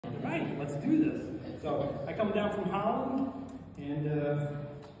right, let's do this. So I come down from Holland, and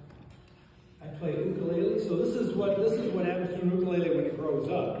I play ukulele. So this is what happens to an ukulele when it grows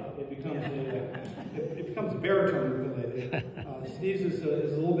up. It becomes a baritone ukulele. Steve's is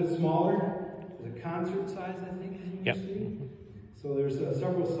a little bit smaller. It's a concert size, I think, as you can see. So there's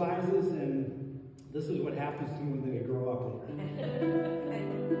several sizes, and this is what happens to them when they grow up.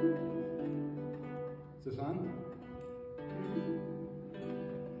 Is this on?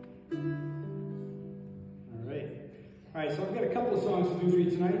 All right, so I've got a couple of songs to do for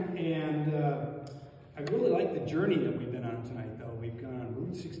you tonight, and I really like the journey that we've been on tonight, though. We've gone on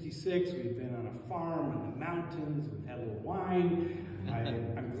Route 66, we've been on a farm in the mountains, we've had a little wine.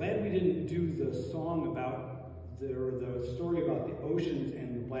 I'm glad we didn't do the song about the story about the oceans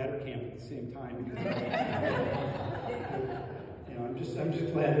and the bladder camp at the same time, because I'm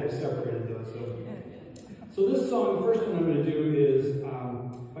just glad it was separated, though. So this song, the first one I'm going to do is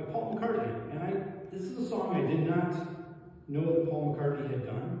by Paul McCartney, and this is a song I did not know that Paul McCartney had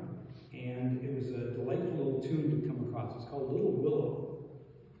done, and it was a delightful little tune to come across. It's called Little Willow.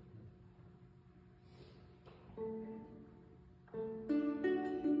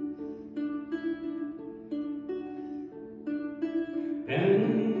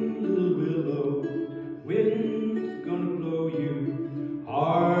 Bend, little willow, wind's gonna blow you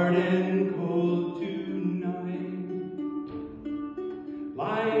hard and cold tonight.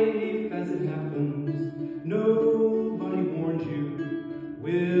 Life as it happens, nobody warns you.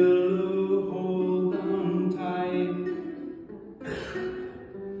 Willow, hold on tight.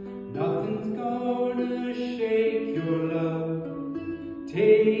 Nothing's gonna shake your love,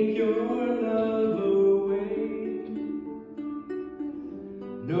 take your love away.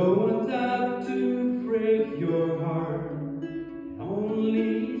 No one's out to break your heart, it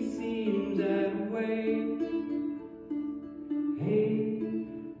only seems that way. Hey,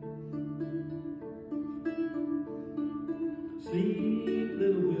 sleep,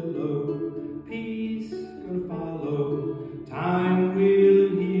 little willow, peace gonna follow. Time will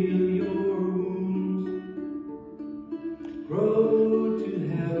heal your wounds. Grow to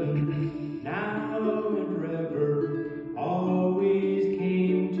heaven, now and forever. Always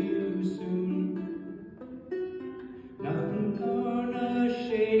came too soon. Nothing's gonna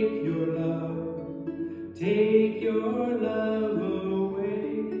shake your love, take your love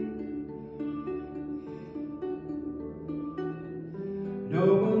away. No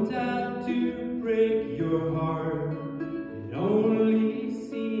one's out to break your heart, it only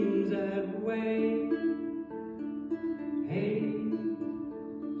seems that way. Hey,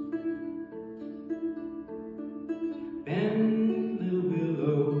 bend, little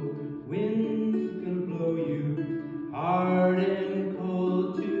willow, wind's gonna blow you hard and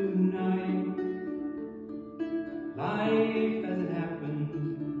cold tonight. Life as it happens,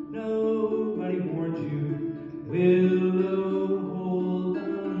 nobody warns you. Will